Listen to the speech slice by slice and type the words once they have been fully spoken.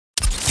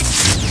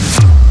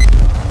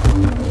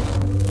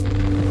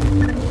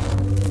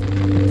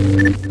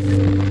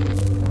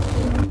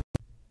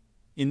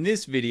In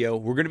this video,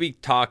 we're going to be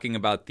talking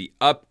about the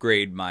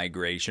upgrade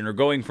migration, or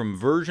going from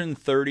version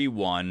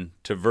 31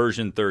 to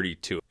version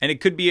 32. And it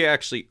could be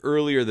actually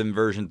earlier than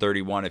version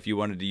 31 if you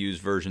wanted to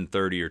use version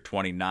 30 or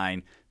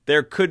 29.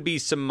 There could be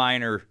some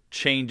minor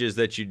changes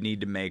that you'd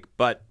need to make,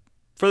 but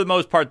for the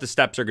most part, the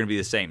steps are going to be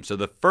the same. So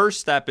the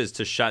first step is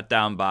to shut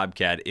down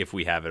Bobcat if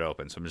we have it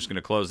open. So I'm just going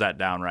to close that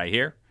down right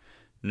here.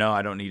 No,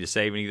 I don't need to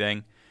save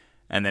anything.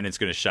 And then it's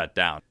going to shut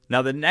down.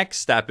 Now the next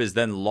step is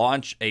then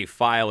launch a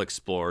file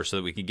explorer so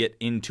that we can get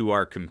into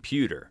our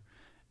computer.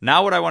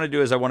 Now what I want to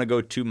do is I want to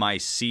go to my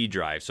C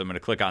drive. So I'm going to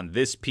click on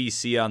this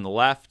PC on the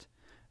left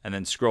and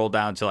then scroll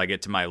down until I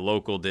get to my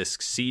local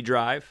disk C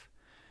drive.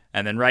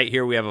 And then right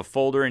here we have a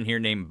folder in here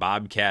named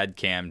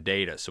BobCAD-CAM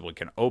data. So we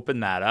can open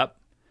that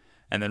up.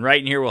 And then right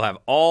in here we'll have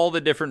all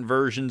the different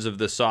versions of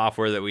the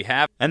software that we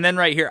have. And then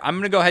right here I'm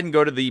going to go ahead and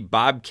go to the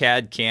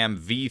BobCAD-CAM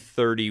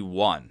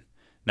V32.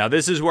 Now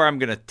this is where I'm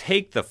going to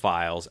take the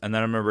files and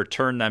then I'm going to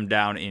return them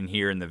down in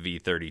here in the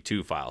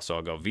V32 file. So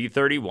I'll go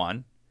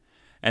V31.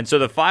 And so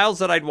the files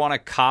that I'd want to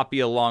copy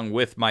along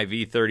with my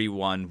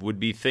V31 would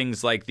be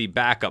things like the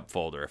backup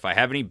folder. If I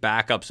have any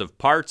backups of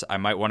parts, I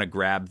might want to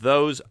grab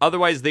those.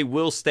 Otherwise, they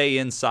will stay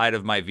inside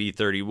of my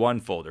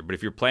V31 folder. But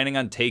if you're planning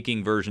on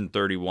taking version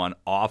 31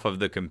 off of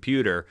the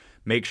computer,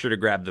 make sure to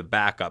grab the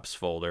backups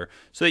folder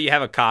so that you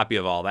have a copy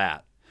of all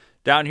that.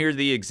 Down here,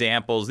 the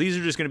examples. These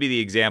are just going to be the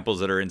examples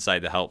that are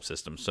inside the help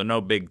system, so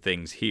no big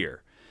things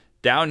here.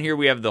 Down here,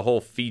 we have the whole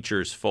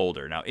features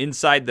folder. Now,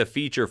 inside the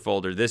feature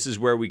folder, this is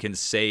where we can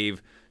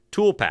save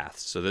toolpaths.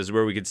 So this is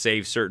where we could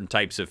save certain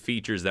types of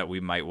features that we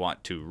might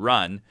want to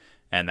run,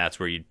 and that's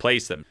where you'd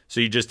place them. So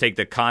you just take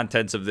the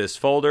contents of this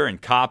folder and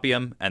copy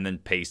them, and then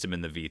paste them in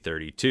the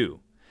V32.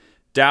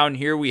 Down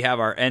here we have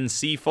our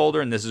NC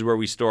folder, and this is where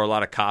we store a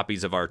lot of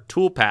copies of our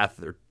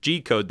toolpath or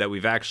G-code that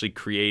we've actually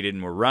created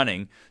and we're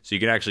running. So you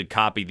can actually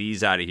copy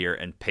these out of here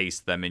and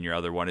paste them in your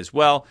other one as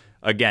well.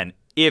 Again,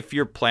 if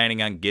you're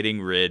planning on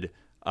getting rid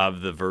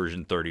of the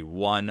version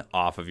 31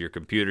 off of your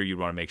computer, you'd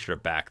want to make sure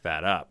to back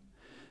that up.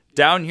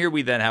 Down here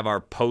we then have our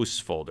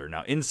posts folder.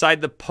 Now inside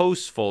the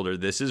posts folder,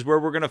 this is where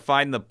we're going to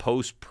find the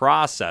post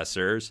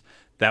processors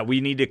that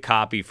we need to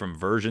copy from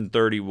version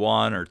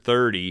 31 or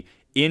 30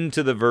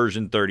 into the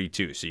version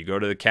 32. So you go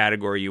to the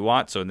category you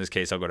want. So in this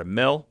case, I'll go to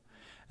mill,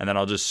 and then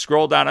I'll just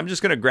scroll down. I'm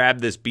just going to grab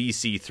this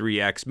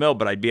BC3X mill,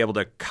 but I'd be able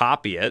to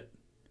copy it.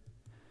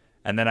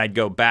 And then I'd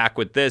go back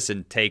with this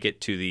and take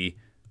it to the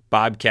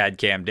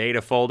BobCAD-CAM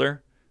data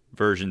folder,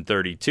 version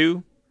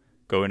 32,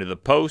 go into the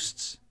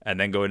posts, and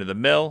then go into the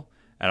mill.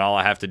 And all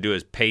I have to do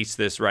is paste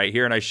this right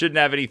here. And I shouldn't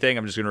have anything.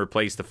 I'm just going to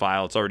replace the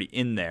file. It's already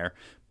in there.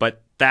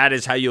 But that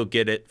is how you'll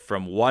get it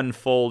from one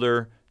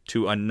folder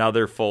to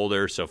another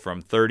folder, so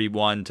from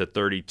 31 to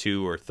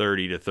 32 or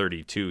 30 to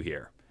 32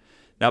 here.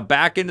 Now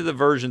back into the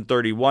version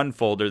 31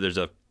 folder, there's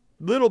a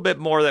little bit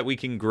more that we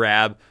can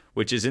grab,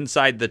 which is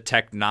inside the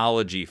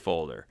technology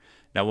folder.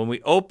 Now when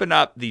we open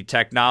up the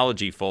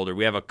technology folder,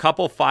 we have a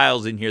couple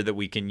files in here that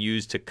we can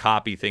use to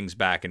copy things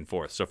back and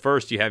forth. So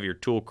first you have your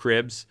tool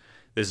cribs.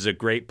 This is a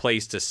great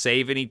place to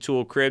save any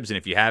tool cribs, and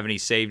if you have any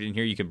saved in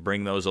here, you can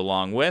bring those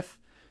along with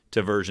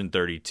to version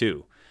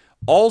 32.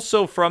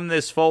 Also from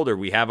this folder,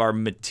 we have our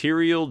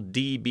material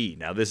DB.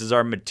 Now this is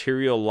our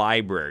material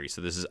library.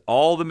 So this is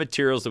all the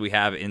materials that we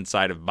have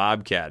inside of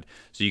Bobcat.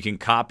 So you can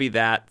copy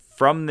that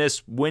from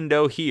this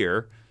window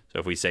here. So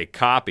if we say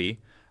copy,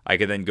 I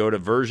can then go to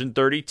version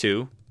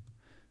 32,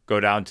 go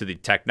down to the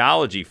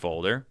technology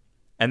folder,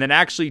 and then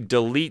actually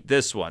delete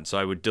this one. So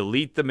I would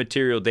delete the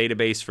material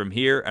database from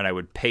here, and I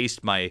would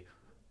paste my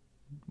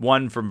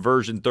one from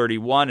version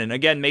 31. And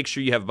again, make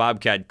sure you have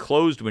Bobcat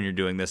closed when you're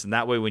doing this, and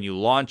that way when you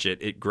launch it,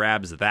 it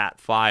grabs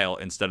that file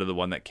instead of the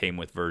one that came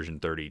with version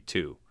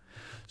 32.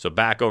 So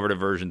back over to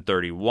version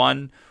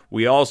 31.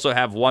 We also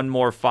have one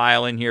more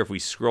file in here. If we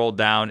scroll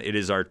down, it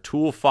is our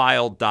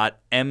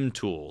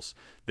toolfile.mtools.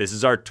 This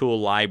is our tool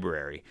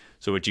library.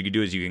 So what you can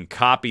do is you can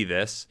copy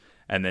this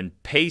and then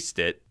paste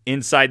it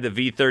inside the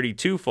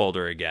V32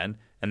 folder again,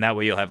 and that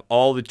way you'll have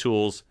all the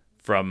tools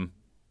from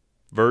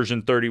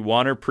version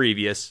 31 or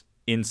previous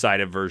inside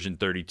of version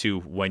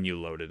 32 when you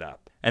load it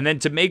up. And then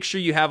to make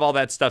sure you have all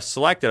that stuff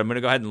selected, I'm going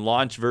to go ahead and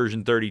launch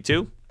version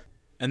 32.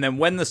 And then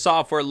when the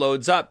software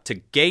loads up, to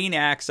gain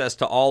access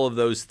to all of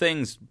those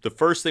things, the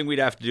first thing we'd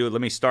have to do, let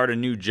me start a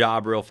new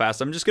job real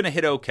fast. I'm just going to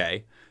hit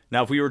OK.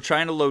 Now, if we were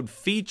trying to load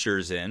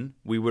features in,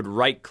 we would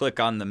right-click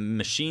on the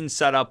machine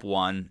setup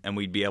one, and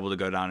we'd be able to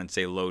go down and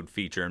say load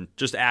feature and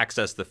just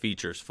access the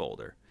features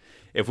folder.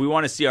 If we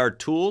want to see our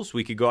tools,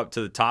 we could go up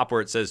to the top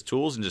where it says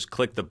tools and just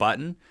click the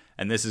button.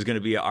 And this is going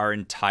to be our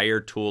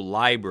entire tool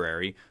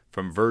library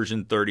from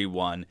version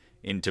 31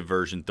 into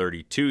version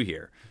 32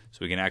 here. So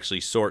we can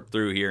actually sort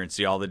through here and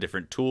see all the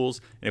different tools.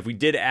 And if we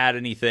did add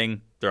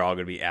anything, they're all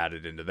going to be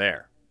added into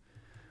there.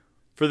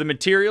 For the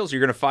materials, you're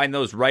going to find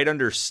those right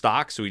under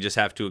stock. So we just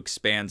have to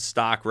expand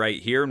stock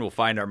right here and we'll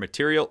find our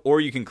material.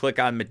 Or you can click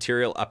on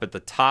material up at the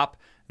top.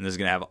 And this is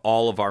going to have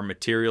all of our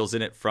materials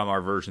in it from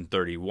our version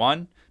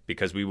 31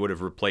 because we would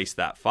have replaced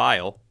that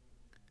file.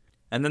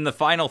 And then the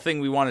final thing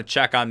we want to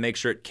check on, make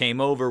sure it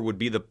came over, would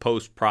be the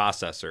post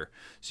processor.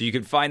 So you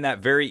can find that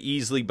very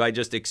easily by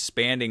just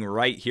expanding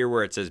right here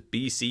where it says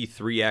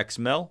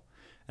BC3XMIL.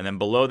 And then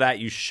below that,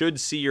 you should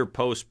see your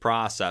post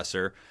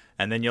processor.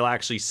 And then you'll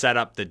actually set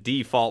up the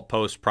default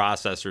post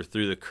processor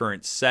through the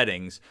current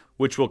settings,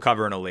 which we'll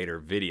cover in a later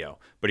video.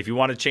 But if you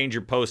want to change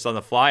your post on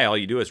the fly, all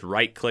you do is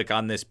right click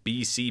on this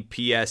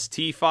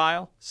BCPST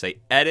file, say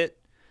edit,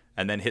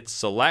 and then hit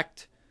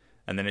select.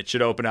 And then it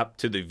should open up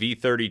to the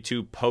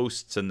V32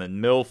 posts and the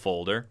mill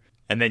folder.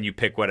 And then you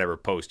pick whatever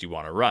post you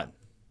want to run.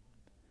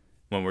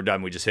 When we're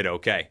done, we just hit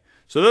OK.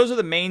 So those are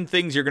the main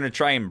things you're going to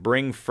try and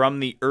bring from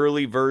the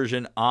early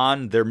version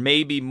on. There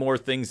may be more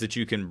things that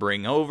you can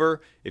bring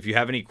over. If you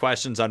have any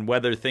questions on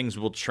whether things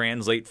will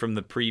translate from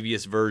the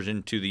previous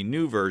version to the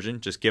new version,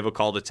 just give a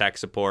call to tech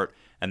support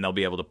and they'll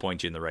be able to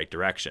point you in the right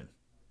direction.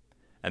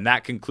 And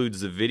that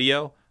concludes the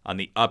video on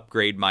the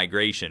upgrade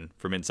migration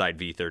from inside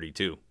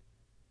V32.